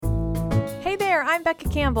there, I'm Becca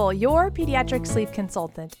Campbell, your pediatric sleep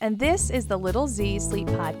consultant, and this is the Little Z Sleep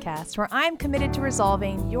Podcast, where I'm committed to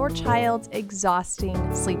resolving your child's exhausting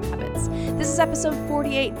sleep habits. This is episode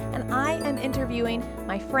 48, and I am interviewing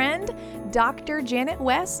my friend, Dr. Janet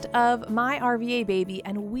West of My RVA Baby,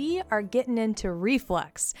 and we are getting into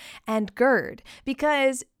reflux and GERD,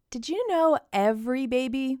 because did you know every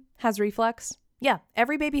baby has reflux? Yeah,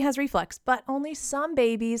 every baby has reflux, but only some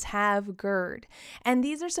babies have GERD. And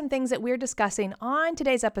these are some things that we're discussing on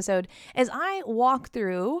today's episode as I walk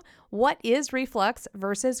through what is reflux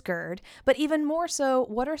versus GERD, but even more so,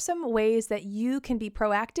 what are some ways that you can be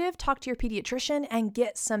proactive, talk to your pediatrician, and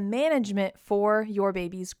get some management for your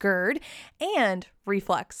baby's GERD and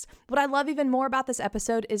reflux. What I love even more about this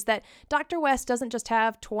episode is that Dr. West doesn't just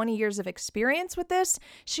have 20 years of experience with this,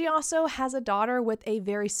 she also has a daughter with a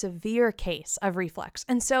very severe case of reflux.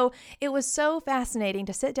 And so it was so fascinating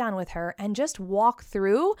to sit down with her and just walk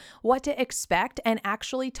through what to expect and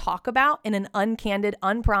actually talk about in an uncandid,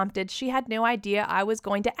 unprompted. She had no idea I was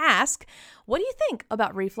going to ask, what do you think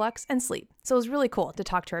about reflux and sleep? So it was really cool to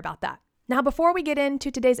talk to her about that. Now, before we get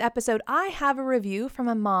into today's episode, I have a review from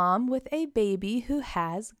a mom with a baby who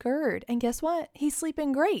has GERD. And guess what? He's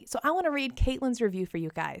sleeping great. So I want to read Caitlin's review for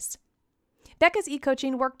you guys. Becca's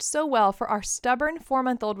e-coaching worked so well for our stubborn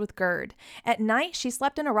 4-month-old with GERD. At night, she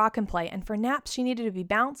slept in a rock and play, and for naps, she needed to be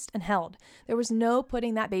bounced and held. There was no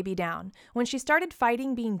putting that baby down. When she started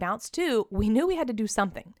fighting being bounced too, we knew we had to do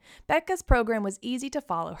something. Becca's program was easy to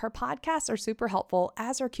follow. Her podcasts are super helpful,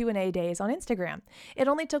 as are Q&A days on Instagram. It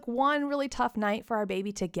only took one really tough night for our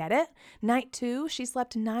baby to get it. Night 2, she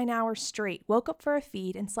slept 9 hours straight, woke up for a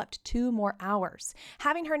feed, and slept 2 more hours.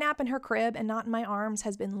 Having her nap in her crib and not in my arms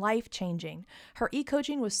has been life-changing. Her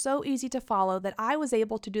e-coaching was so easy to follow that I was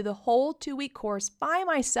able to do the whole 2-week course by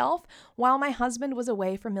myself while my husband was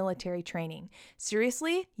away for military training.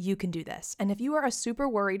 Seriously, you can do this. And if you are a super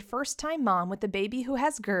worried first-time mom with a baby who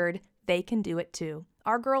has GERD, they can do it too.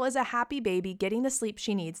 Our girl is a happy baby getting the sleep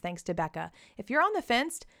she needs thanks to Becca. If you're on the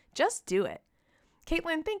fence, just do it.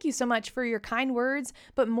 Caitlin, thank you so much for your kind words,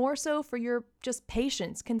 but more so for your just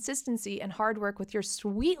patience, consistency, and hard work with your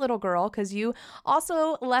sweet little girl, because you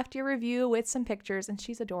also left your review with some pictures, and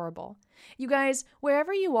she's adorable. You guys,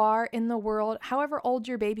 wherever you are in the world, however old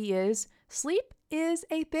your baby is, sleep is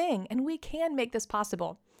a thing, and we can make this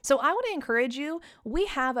possible. So I want to encourage you, we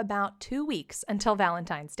have about 2 weeks until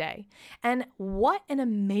Valentine's Day. And what an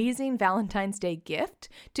amazing Valentine's Day gift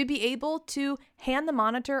to be able to hand the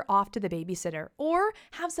monitor off to the babysitter or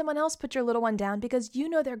have someone else put your little one down because you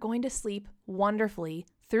know they're going to sleep wonderfully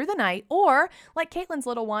through the night, or like Caitlin's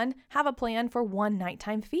little one, have a plan for one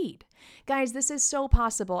nighttime feed. Guys, this is so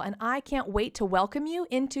possible, and I can't wait to welcome you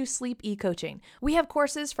into sleep e-coaching. We have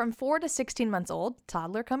courses from 4 to 16 months old,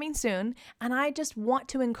 toddler coming soon, and I just want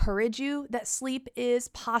to encourage you that sleep is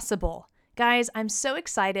possible. Guys, I'm so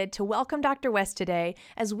excited to welcome Dr. West today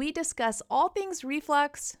as we discuss all things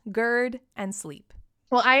reflux, GERD, and sleep.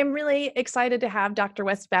 Well, I am really excited to have Dr.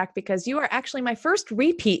 West back because you are actually my first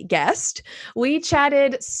repeat guest. We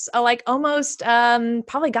chatted almost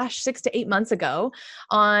probably 6 to 8 months ago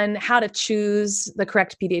on how to choose the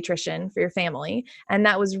correct pediatrician for your family. And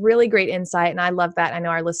that was really great insight. And I love that. I know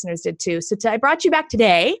our listeners did too. So I brought you back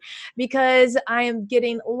today because I am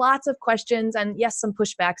getting lots of questions and yes, some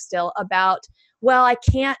pushback still about, well, I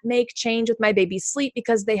can't make change with my baby's sleep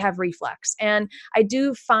because they have reflux. And I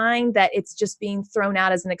do find that it's just being thrown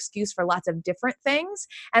out as an excuse for lots of different things.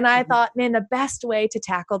 And I thought, man, the best way to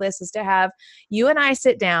tackle this is to have you and I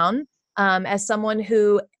sit down as someone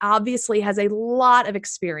who obviously has a lot of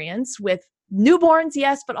experience with newborns,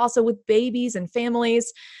 yes, but also with babies and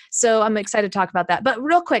families. So I'm excited to talk about that. But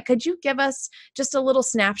real quick, could you give us just a little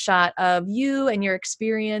snapshot of you and your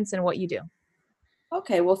experience and what you do?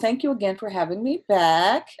 Okay, well, thank you again for having me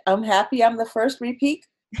back. I'm happy I'm the first repeat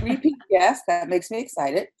guest. That makes me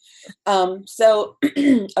excited. So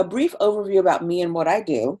a brief overview about me and what I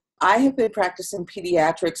do. I have been practicing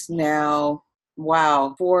pediatrics now,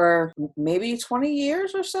 for maybe 20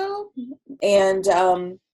 years or so. And,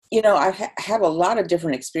 I have a lot of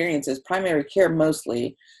different experiences, primary care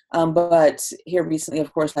mostly. But here recently,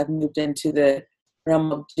 of course, I've moved into the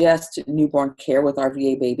realm of just newborn care with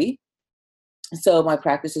RVA Baby. So my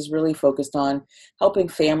practice is really focused on helping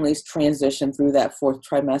families transition through that 4th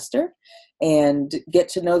trimester and get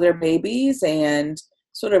to know their babies and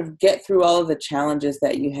sort of get through all of the challenges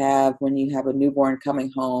that you have when you have a newborn coming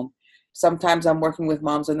home. Sometimes I'm working with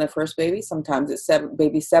moms and their first baby. Sometimes it's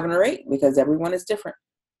baby 7 or 8 because everyone is different.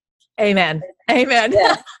 Amen. Amen.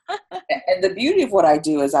 Yeah. And the beauty of what I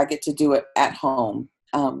do is I get to do it at home.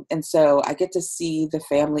 And so I get to see the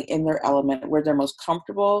family in their element where they're most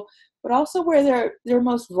comfortable, but also where they're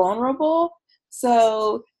most vulnerable.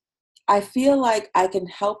 So I feel like I can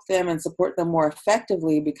help them and support them more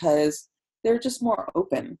effectively because they're just more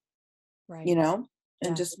open, Right. you know,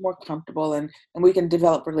 and Yeah. just more comfortable, and we can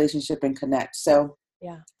develop relationship and connect.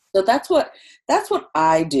 Yeah. So that's what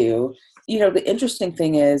I do. You know, the interesting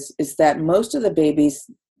thing is that most of the babies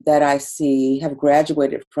that I see have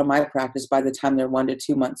graduated from my practice by the time they're 1 to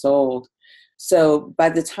 2 months old. So by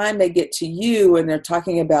the time they get to you and they're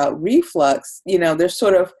talking about reflux, you know, they're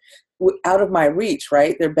sort of out of my reach,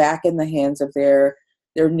 right? They're back in the hands of their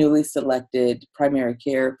newly selected primary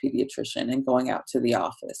care pediatrician and going out to the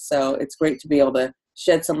office. So it's great to be able to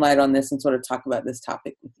shed some light on this and sort of talk about this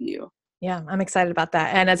topic with you. Yeah, I'm excited about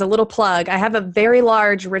that. And as a little plug, I have a very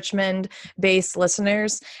large Richmond-based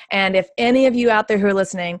listeners. And if any of you out there who are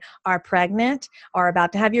listening are pregnant or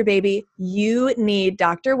about to have your baby, you need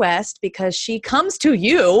Dr. West because she comes to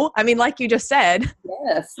you. I mean, like you just said,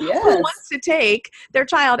 Yes, who yes. wants to take their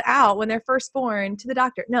child out when they're first born to the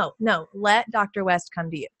doctor? No, let Dr. West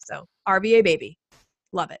come to you. So RVA Baby.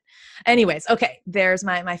 Love it. Anyways, okay, there's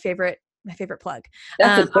my favorite plug.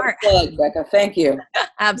 That's a All good right. plug, Becca. Thank you.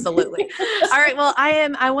 Absolutely. All right. Well,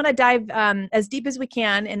 I want to dive as deep as we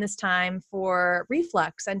can in this time for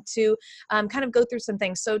reflux and to kind of go through some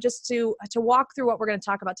things. So just to walk through what we're going to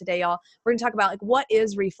talk about today, y'all, we're going to talk about like what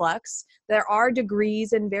is reflux. There are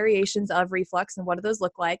degrees and variations of reflux, and what do those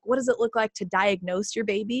look like? What does it look like to diagnose your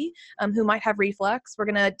baby who might have reflux? We're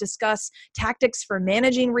going to discuss tactics for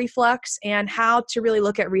managing reflux and how to really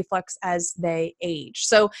look at reflux as they age.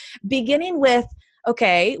 So beginning with,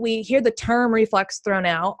 okay, we hear the term reflux thrown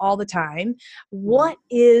out all the time. What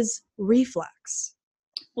is reflux?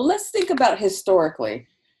 Well, let's think about historically.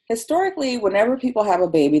 Historically, whenever people have a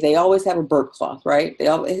baby, they always have a burp cloth, right? They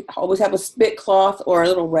always have a spit cloth or a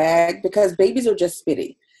little rag because babies are just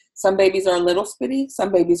spitty. Some babies are a little spitty,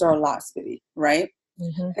 some babies are a lot spitty, right?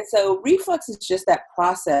 Mm-hmm. And so reflux is just that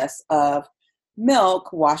process of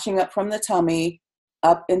milk washing up from the tummy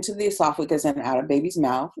up into the esophagus and out of baby's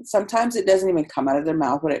mouth. Sometimes it doesn't even come out of their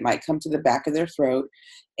mouth, but it might come to the back of their throat.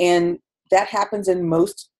 And that happens in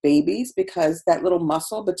most babies because that little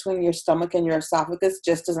muscle between your stomach and your esophagus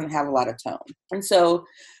just doesn't have a lot of tone. And so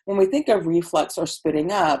when we think of reflux or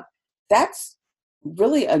spitting up, that's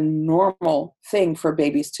really a normal thing for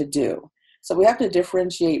babies to do. So we have to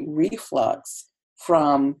differentiate reflux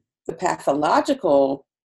from the pathological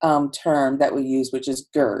term that we use, which is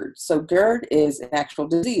GERD. So GERD is an actual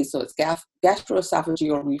disease. So it's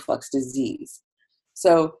gastroesophageal reflux disease.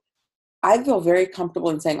 So I feel very comfortable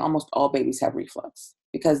in saying almost all babies have reflux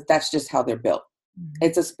because that's just how they're built. Mm-hmm.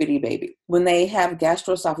 It's a spitty baby. When they have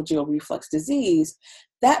gastroesophageal reflux disease,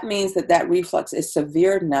 that means that reflux is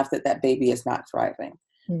severe enough that baby is not thriving.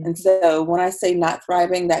 Mm-hmm. And so when I say not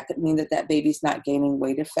thriving, that could mean that baby's not gaining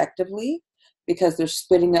weight effectively because they're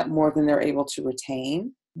spitting up more than they're able to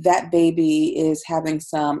retain. That baby is having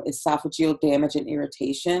some esophageal damage and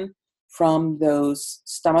irritation from those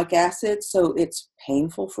stomach acids, so it's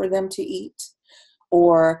painful for them to eat.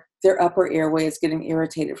 Or their upper airway is getting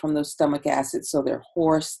irritated from those stomach acids, so they're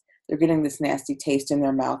hoarse, they're getting this nasty taste in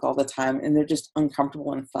their mouth all the time, and they're just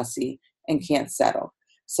uncomfortable and fussy and can't settle.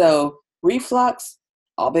 So reflux,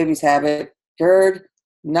 all babies have it. GERD,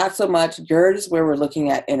 not so much. GERD is where we're looking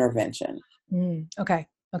at intervention.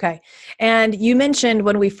 Okay. And you mentioned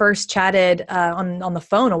when we first chatted on the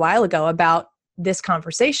phone a while ago about this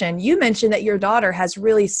conversation, you mentioned that your daughter has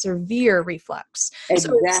really severe reflux.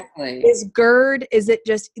 Exactly. So is GERD, is it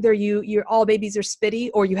just either you're all babies are spitty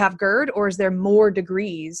or you have GERD, or is there more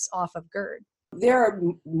degrees off of GERD? There are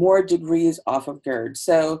more degrees off of GERD.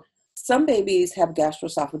 So some babies have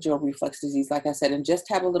gastroesophageal reflux disease, like I said, and just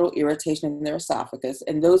have a little irritation in their esophagus.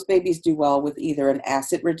 And those babies do well with either an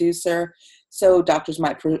acid reducer. So doctors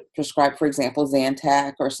might prescribe, for example,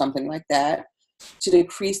 Zantac or something like that to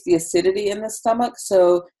decrease the acidity in the stomach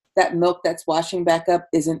so that milk that's washing back up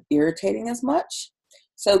isn't irritating as much.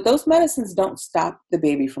 So those medicines don't stop the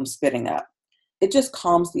baby from spitting up. It just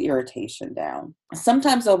calms the irritation down.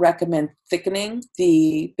 Sometimes they'll recommend thickening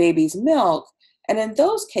the baby's milk. And in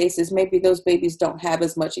those cases, maybe those babies don't have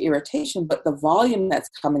as much irritation, but the volume that's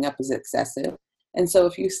coming up is excessive. And so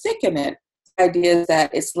if you thicken it, the idea is that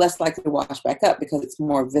it's less likely to wash back up because it's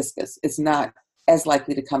more viscous. It's not as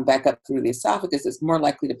likely to come back up through the esophagus. It's more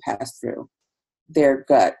likely to pass through their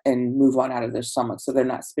gut and move on out of their stomach, so they're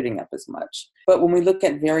not spitting up as much. But when we look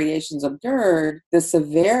at variations of GERD, the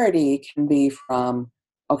severity can be from,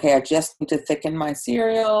 okay, I just need to thicken my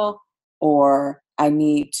cereal, or I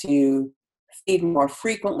need to feed more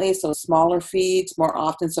frequently, so smaller feeds more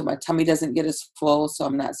often so my tummy doesn't get as full, so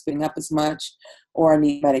I'm not spitting up as much, or I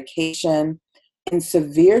need medication. In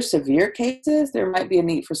severe cases, there might be a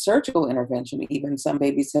need for surgical intervention. Even some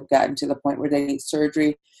babies have gotten to the point where they need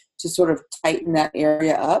surgery to sort of tighten that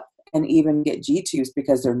area up and even get G-tubes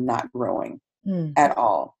because they're not growing at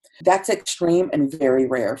all. That's extreme and very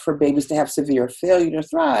rare for babies to have severe failure to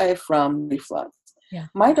thrive from reflux. Yeah.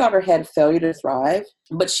 My daughter had failure to thrive,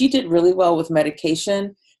 but she did really well with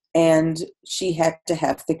medication, and she had to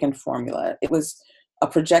have thickened formula. It was a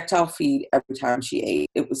projectile feed every time she ate.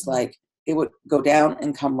 It was like it would go down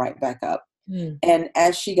and come right back up. And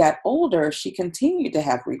as she got older, she continued to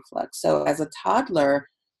have reflux. So as a toddler,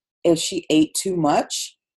 if she ate too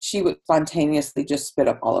much, she would spontaneously just spit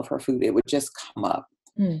up all of her food. It would just come up.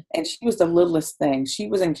 And she was the littlest thing. She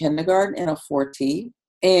was in kindergarten in a 4T.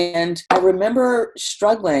 And I remember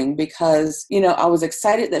struggling because, I was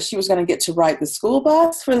excited that she was going to get to ride the school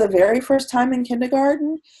bus for the very first time in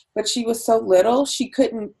kindergarten, but she was so little, she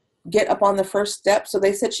couldn't get up on the first step. So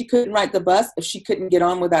they said she couldn't ride the bus if she couldn't get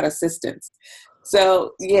on without assistance.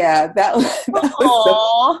 So yeah, that was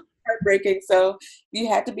so heartbreaking. So you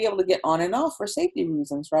had to be able to get on and off for safety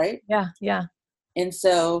reasons, right? Yeah. And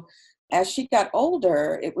so as she got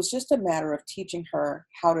older, it was just a matter of teaching her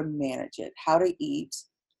how to manage it, how to eat,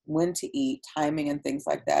 when to eat, timing and things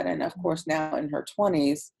like that. And of course, now in her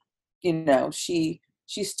 20s, she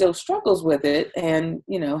still struggles with it and,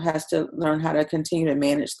 has to learn how to continue to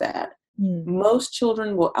manage that. Most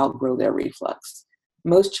children will outgrow their reflux.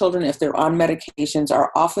 Most children, if they're on medications,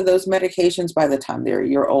 are off of those medications by the time they're a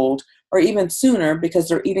year old or even sooner because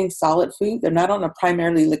they're eating solid food. They're not on a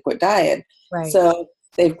primarily liquid diet. Right. So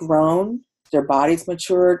they've grown, their body's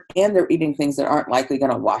matured, and they're eating things that aren't likely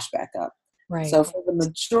going to wash back up. Right. So for the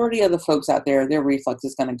majority of the folks out there, their reflux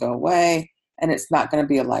is going to go away, and it's not going to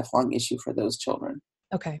be a lifelong issue for those children.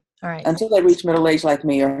 Okay. All right. Until they reach middle age like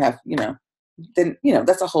me or have, then,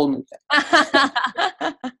 that's a whole new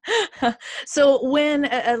thing. So when,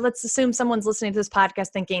 let's assume someone's listening to this podcast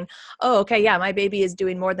thinking, oh, okay, yeah, my baby is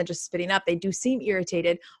doing more than just spitting up. They do seem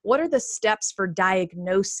irritated. What are the steps for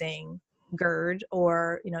diagnosing GERD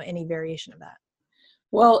or, any variation of that?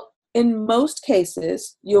 Well, in most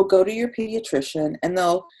cases, you'll go to your pediatrician and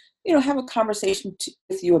they'll, have a conversation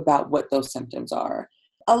with you about what those symptoms are.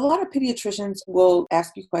 A lot of pediatricians will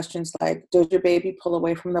ask you questions like, does your baby pull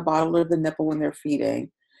away from the bottle or the nipple when they're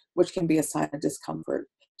feeding, which can be a sign of discomfort?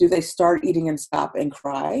 Do they start eating and stop and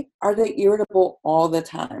cry? Are they irritable all the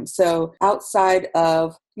time? So outside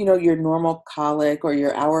of, your normal colic or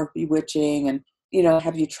your hour of bewitching and,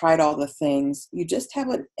 have you tried all the things? You just have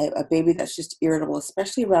a baby that's just irritable,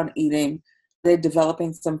 especially around eating. They're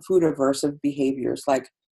developing some food aversive behaviors, like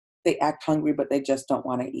they act hungry, but they just don't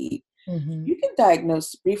want to eat. You can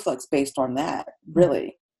diagnose reflux based on that,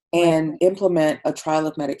 really, and implement a trial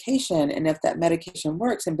of medication. And if that medication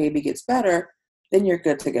works and baby gets better, then you're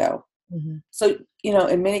good to go. So,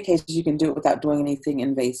 in many cases, you can do it without doing anything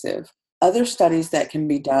invasive. Other studies that can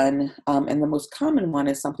be done, and the most common one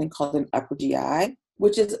is something called an upper GI,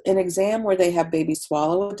 which is an exam where they have babies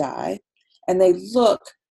swallow a dye, and they look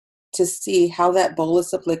to see how that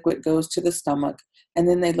bolus of liquid goes to the stomach. And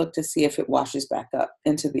then they look to see if it washes back up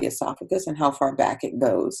into the esophagus and how far back it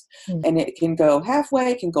goes. And it can go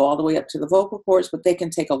halfway, it can go all the way up to the vocal cords, but they can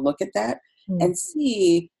take a look at that and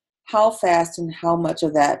see how fast and how much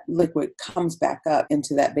of that liquid comes back up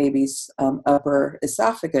into that baby's upper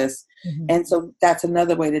esophagus. And so that's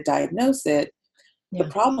another way to diagnose it. The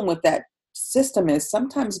problem with that system is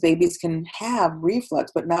sometimes babies can have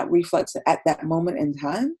reflux, but not reflux at that moment in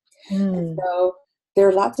time. And so there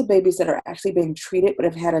are lots of babies that are actually being treated but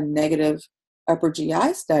have had a negative upper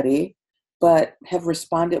GI study, but have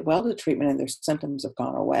responded well to treatment and their symptoms have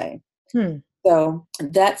gone away. So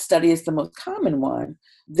that study is the most common one.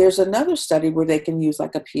 There's another study where they can use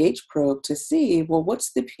like a pH probe to see, well,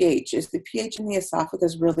 what's the pH? Is the pH in the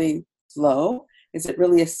esophagus really low? Is it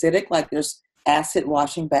really acidic? Like there's acid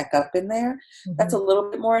washing back up in there? That's a little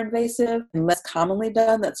bit more invasive and less commonly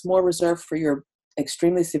done. That's more reserved for your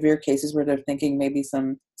extremely severe cases where they're thinking maybe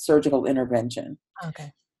some surgical intervention.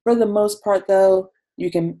 Okay. For the most part, though,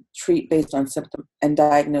 you can treat based on symptom and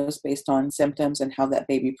diagnose based on symptoms and how that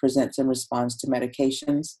baby presents and responds to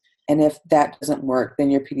medications. And if that doesn't work,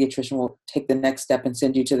 then your pediatrician will take the next step and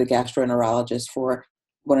send you to the gastroenterologist for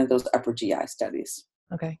one of those upper GI studies.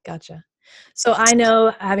 Okay, gotcha. So I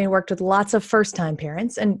know, having worked with lots of first-time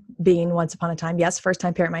parents and being once upon a time,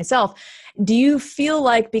 first-time parent myself, do you feel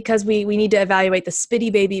like because we need to evaluate the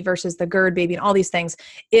spitty baby versus the GERD baby and all these things,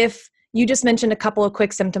 if you just mentioned a couple of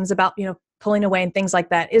quick symptoms about, pulling away and things like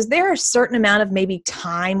that. Is there a certain amount of maybe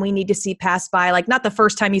time we need to see pass by? Like not the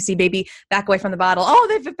first time you see baby back away from the bottle. Oh,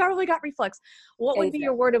 they've probably got reflux. What would be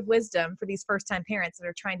your word of wisdom for these first time parents that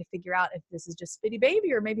are trying to figure out if this is just spitty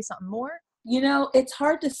baby or maybe something more? It's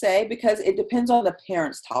hard to say because it depends on the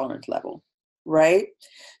parent's tolerance level, right?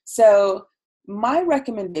 So my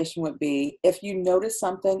recommendation would be if you notice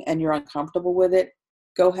something and you're uncomfortable with it,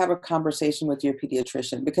 go have a conversation with your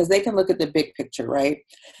pediatrician because they can look at the big picture, right?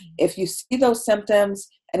 If you see those symptoms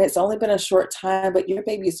and it's only been a short time, but your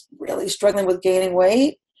baby's really struggling with gaining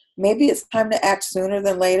weight, maybe it's time to act sooner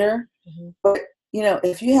than later. But,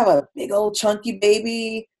 if you have a big old chunky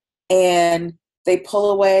baby and they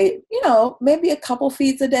pull away, maybe a couple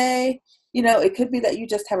feeds a day, it could be that you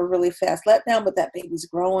just have a really fast letdown, but that baby's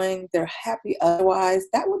growing. They're happy otherwise.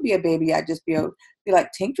 That would be a baby I'd just be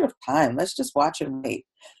like, take your time. Let's just watch and wait.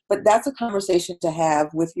 But that's a conversation to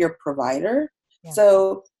have with your provider. Yeah.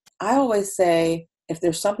 So I always say, if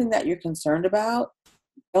there's something that you're concerned about,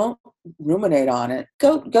 don't ruminate on it.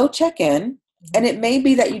 Go check in. And it may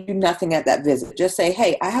be that you do nothing at that visit. Just say,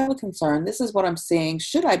 hey, I have a concern. This is what I'm seeing.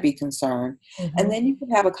 Should I be concerned? And then you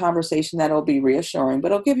can have a conversation that'll be reassuring,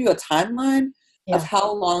 but it'll give you a timeline of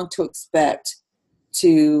how long to expect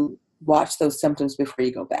to watch those symptoms before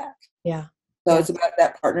you go back. Yeah. So it's about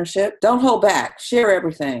that partnership. Don't hold back. Share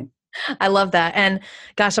everything. I love that. And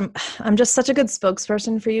gosh, I'm just such a good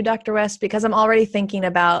spokesperson for you, Dr. West, because I'm already thinking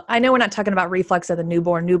about, I know we're not talking about reflux at the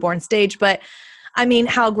newborn stage, but I mean,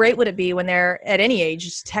 how great would it be when they're at any age,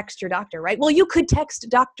 just text your doctor, right? Well, you could text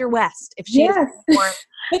Dr. West if she is born.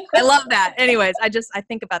 I love that. Anyways, I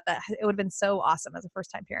think about that. It would have been so awesome as a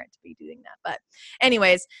first-time parent to be doing that. But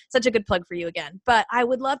anyways, such a good plug for you again. But I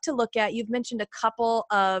would love to look at, you've mentioned a couple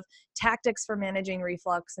of tactics for managing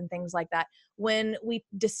reflux and things like that. When we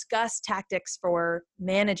discuss tactics for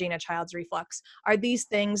managing a child's reflux, are these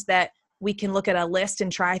things that we can look at a list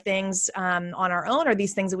and try things on our own, or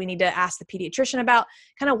these things that we need to ask the pediatrician about?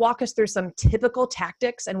 Kind of walk us through some typical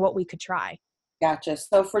tactics and what we could try. Gotcha.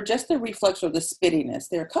 So for just the reflux or the spittiness,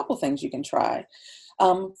 there are a couple things you can try.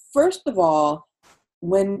 First of all,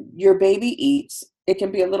 when your baby eats, it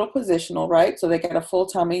can be a little positional, right? So they got a full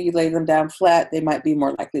tummy, you lay them down flat, they might be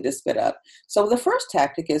more likely to spit up. So the first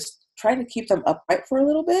tactic is trying to keep them upright for a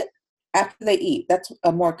little bit after they eat. That's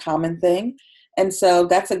a more common thing. And so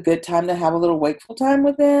that's a good time to have a little wakeful time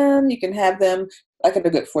with them. You can have them like at a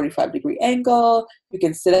good 45-degree angle. You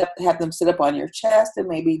can have them sit up on your chest and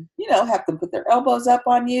maybe, have them put their elbows up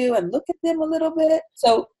on you and look at them a little bit.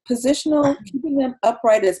 So positional, keeping them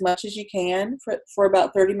upright as much as you can for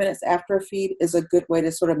about 30 minutes after a feed is a good way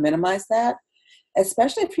to sort of minimize that,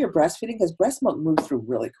 especially if you're breastfeeding, because breast milk moves through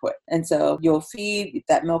really quick. And so you'll feed,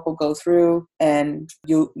 that milk will go through, and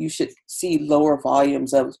you should see lower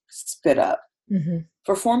volumes of spit up. Mm-hmm.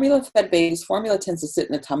 For formula-fed babies, formula tends to sit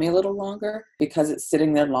in the tummy a little longer because it's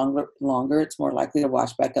sitting there longer. It's more likely to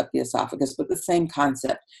wash back up the esophagus. But the same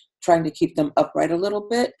concept, trying to keep them upright a little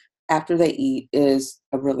bit after they eat is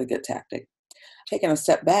a really good tactic. Taking a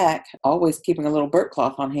step back, always keeping a little burp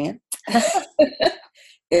cloth on hand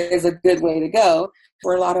is a good way to go.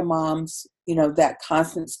 For a lot of moms, that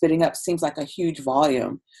constant spitting up seems like a huge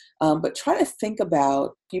volume. But try to think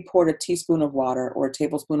about if you poured a teaspoon of water or a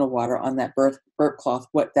tablespoon of water on that burp cloth,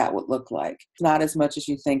 what that would look like. Not as much as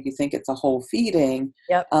you think. You think it's a whole feeding.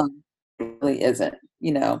 Yep. It really isn't.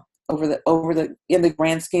 In the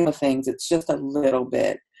grand scheme of things, it's just a little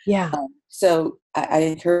bit. Yeah. So I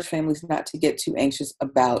encourage families not to get too anxious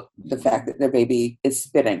about the fact that their baby is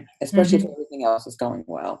spitting, especially if everything else is going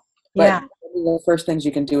well. But the first things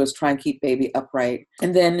you can do is try and keep baby upright.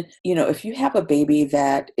 And then, if you have a baby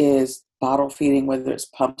that is bottle feeding, whether it's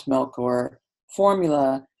pumped milk or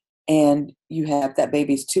formula, and you have that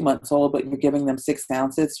baby's 2 months old, but you're giving them 6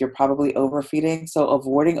 ounces, you're probably overfeeding. So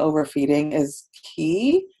avoiding overfeeding is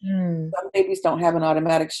key. Some babies don't have an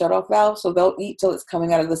automatic shutoff valve, so they'll eat till it's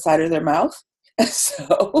coming out of the side of their mouth.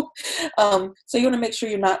 So you want to make sure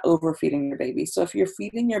you're not overfeeding your baby. So if you're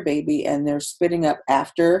feeding your baby and they're spitting up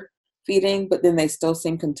after feeding, but then they still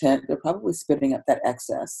seem content, they're probably spitting up that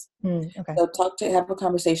excess. Okay. So have a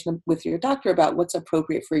conversation with your doctor about what's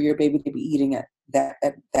appropriate for your baby to be eating at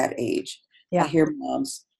that age. Yeah. I hear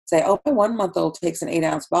moms say, "Oh, my 1-month-old takes an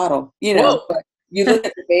 8-ounce bottle," but you look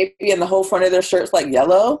at the baby and the whole front of their shirt's like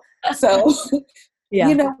yellow. So what's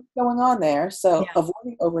going on there. So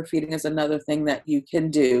avoiding overfeeding is another thing that you can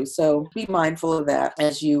do. So be mindful of that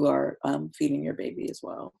as you are feeding your baby as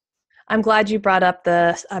well. I'm glad you brought up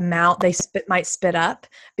the amount they might spit up,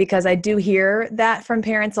 because I do hear that from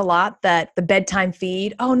parents a lot, that the bedtime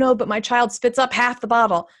feed, "Oh no, but my child spits up half the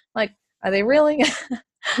bottle." Like, are they really?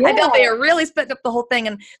 I doubt they Yeah. are really spitting up the whole thing.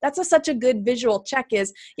 And that's such a good visual check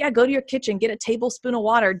is, go to your kitchen, get a tablespoon of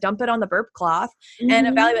water, dump it on the burp cloth and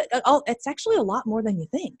Hmm. evaluate. Oh, it's actually a lot more than you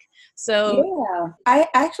think. So Yeah. I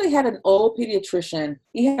actually had an old pediatrician.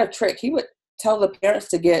 He had a trick. He would tell the parents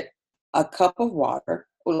to get a cup of water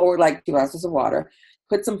or like 2 ounces of water,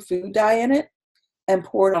 put some food dye in it, and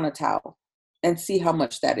pour it on a towel and see how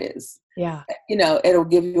much that is. yeah, It'll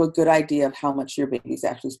give you a good idea of how much your baby's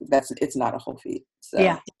actually, it's not a whole feed. yeah, So,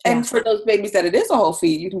 yeah. and for those babies that it is a whole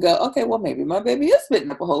feed, you can go, okay, well, maybe my baby is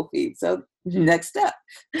spitting up a whole feed. So next step.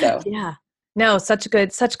 So, Yeah. No, such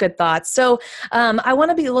good thoughts. So I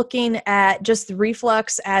want to be looking at just the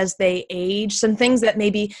reflux as they age, some things that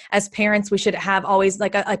maybe as parents we should have always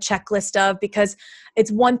like a checklist of, because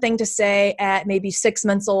it's one thing to say at maybe 6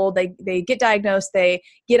 months old, they get diagnosed, they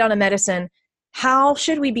get on a medicine. How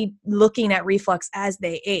should we be looking at reflux as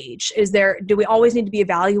they age? Do we always need to be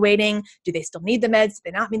evaluating? Do they still need the meds? Do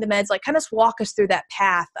they not need the meds? Like kind of walk us through that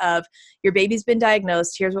path of your baby's been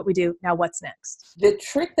diagnosed. Here's what we do. Now what's next? the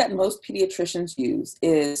trick that most pediatricians use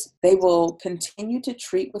is they will continue to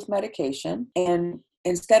treat with medication, and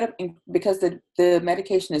instead of, because the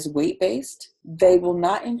medication is weight based, they will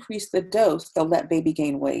not increase the dose. They'll let baby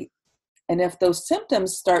gain weight. And if those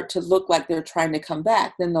symptoms start to look like they're trying to come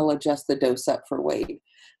back, then they'll adjust the dose up for weight.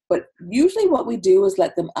 But usually what we do is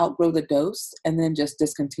let them outgrow the dose and then just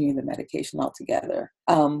discontinue the medication altogether,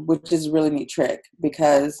 which is a really neat trick,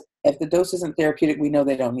 because if the dose isn't therapeutic, we know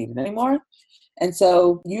they don't need it anymore. And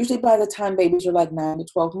so usually by the time babies are like 9 to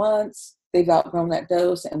 12 months, they've outgrown that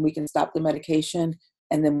dose and we can stop the medication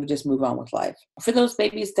and then we just move on with life. For those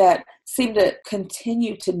babies that seem to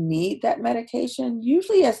continue to need that medication,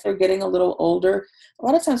 usually as they're getting a little older, a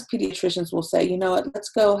lot of times pediatricians will say, you know what, let's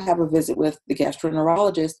go have a visit with the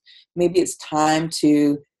gastroenterologist. Maybe it's time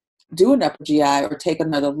to do an upper GI or take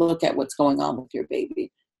another look at what's going on with your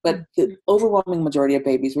baby. But the overwhelming majority of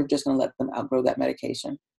babies, we're just going to let them outgrow that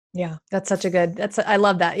medication. Yeah, that's such a good, I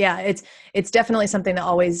love that. Yeah. It's definitely something that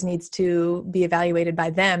always needs to be evaluated by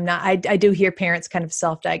them. Now I do hear parents kind of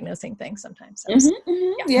self-diagnosing things sometimes. So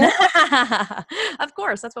Yeah. yeah, of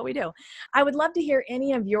course, that's what we do. I would love to hear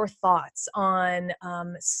any of your thoughts on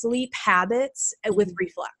sleep habits with Mhm.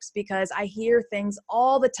 reflux, because I hear things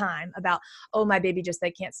all the time about, oh, my baby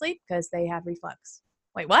they can't sleep because they have reflux.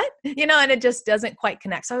 Wait, what? And it just doesn't quite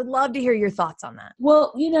connect. So I would love to hear your thoughts on that.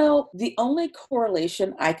 Well, the only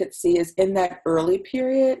correlation I could see is in that early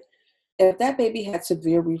period. If that baby had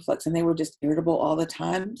severe reflux and they were just irritable all the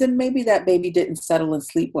time, then maybe that baby didn't settle and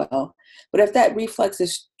sleep well. But if that reflux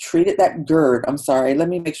is treated, that GERD, I'm sorry, let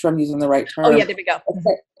me make sure I'm using the right Oh yeah, term. there we go.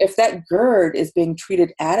 If that GERD is being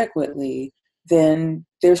treated adequately, then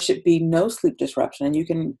there should be no sleep disruption. And you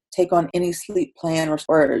can take on any sleep plan or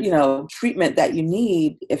treatment that you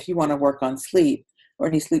need if you want to work on sleep or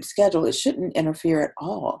any sleep schedule. It shouldn't interfere at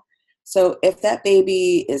all. So if that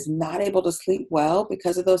baby is not able to sleep well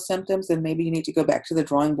because of those symptoms, then maybe you need to go back to the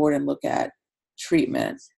drawing board and look at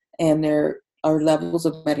treatment. And there are levels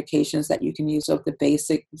of medications that you can use. So if the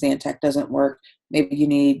basic Zantac doesn't work, maybe you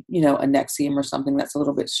need, a Nexium or something that's a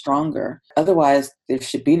little bit stronger. Otherwise, there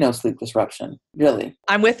should be no sleep disruption, really.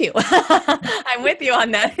 I'm with you. I'm with you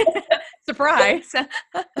on that. Surprise.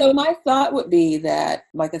 So my thought would be that,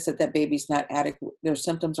 like I said, that baby's not adequate, their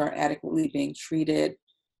symptoms aren't adequately being treated,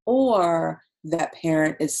 or that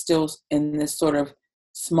parent is still in this sort of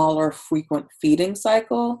smaller, frequent feeding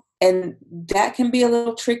cycle. And that can be a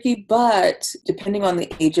little tricky, but depending on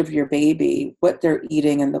the age of your baby, what they're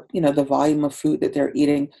eating and the volume of food that they're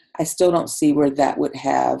eating, I still don't see where that would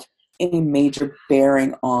have any major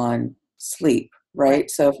bearing on sleep,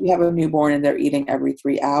 right? So if you have a newborn and they're eating every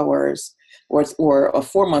 3 hours, or a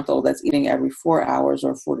 4-month-old that's eating every 4 hours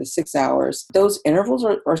or 4 to 6 hours, those intervals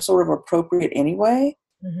are sort of appropriate anyway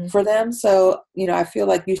for them. So, I feel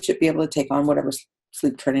like you should be able to take on whatever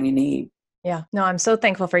sleep training you need. Yeah, no, I'm so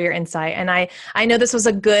thankful for your insight. And I know this was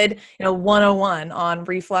a good, 101 on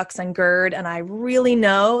reflux and GERD. And I really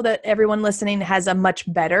know that everyone listening has a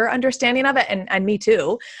much better understanding of it. And me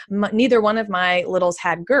too. Neither one of my littles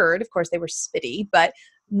had GERD. Of course, they were spitty, but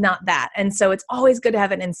not that. And so it's always good to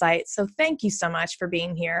have an insight. So thank you so much for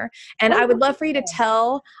being here. And I would love for you to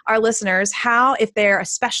tell our listeners how, if they're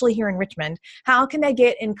especially here in Richmond, how can they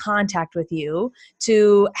get in contact with you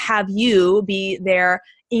to have you be their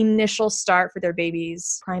initial start for their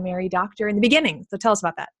baby's primary doctor in the beginning? So tell us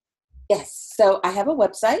about that. Yes. So I have a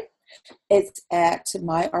website. It's at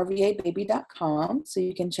myrvababy.com. So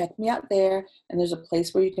you can check me out there. And there's a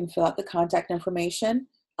place where you can fill out the contact information.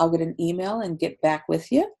 I'll get an email and get back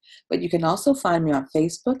with you. But you can also find me on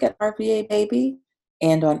Facebook at RVA Baby.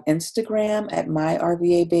 and on Instagram at my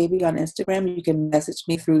RVA Baby on Instagram. You can message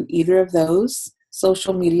me through either of those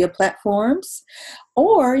social media platforms,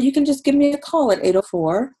 or you can just give me a call at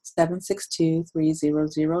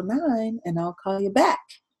 804-762-3009 and I'll call you back.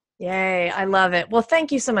 Yay. I love it. Well,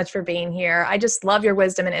 thank you so much for being here. I just love your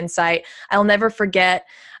wisdom and insight. I'll never forget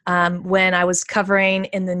when I was covering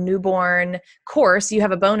in the newborn course, you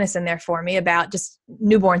have a bonus in there for me about just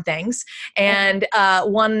newborn things. And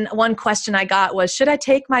one question I got was, should I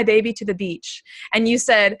take my baby to the beach? And you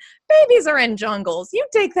said, babies are in jungles. You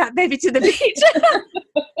take that baby to the beach.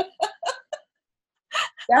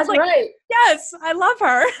 That's like, right. Yes, I love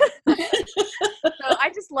her. So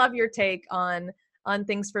I just love your take on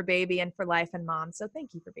things for baby and for life and mom. So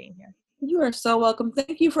thank you for being here. You are so welcome.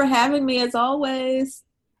 Thank you for having me as always.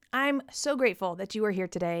 I'm so grateful that you were here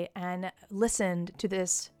today and listened to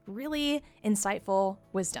this really insightful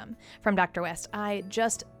wisdom from Dr. West. I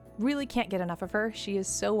just really can't get enough of her. She is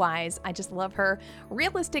so wise. I just love her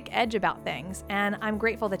realistic edge about things, and I'm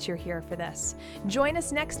grateful that you're here for this. Join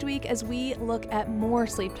us next week as we look at more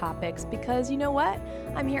sleep topics, because you know what?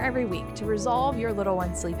 I'm here every week to resolve your little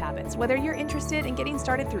one's sleep habits. Whether you're interested in getting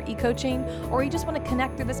started through e-coaching, or you just want to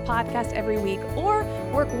connect through this podcast every week, or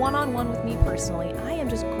work one-on-one with me personally, I am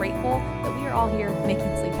just grateful that we are all here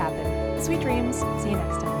making sleep happen. Sweet dreams. See you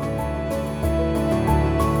next time.